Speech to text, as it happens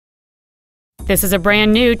This is a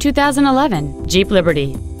brand new 2011 Jeep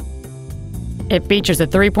Liberty. It features a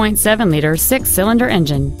 3.7-liter six-cylinder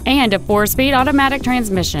engine and a 4-speed automatic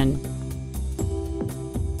transmission.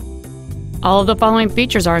 All of the following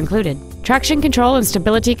features are included: traction control and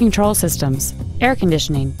stability control systems, air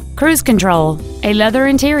conditioning, cruise control, a leather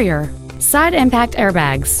interior, side impact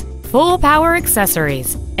airbags, full power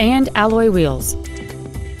accessories, and alloy wheels.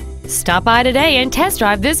 Stop by today and test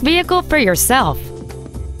drive this vehicle for yourself.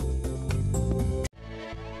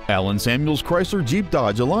 Allen Samuels Chrysler Jeep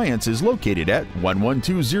Dodge Alliance is located at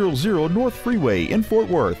 11200 North Freeway in Fort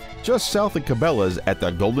Worth, just south of Cabela's at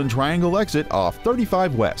the Golden Triangle exit off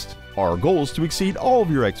 35 West. Our goal is to exceed all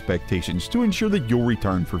of your expectations to ensure that you'll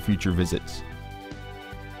return for future visits.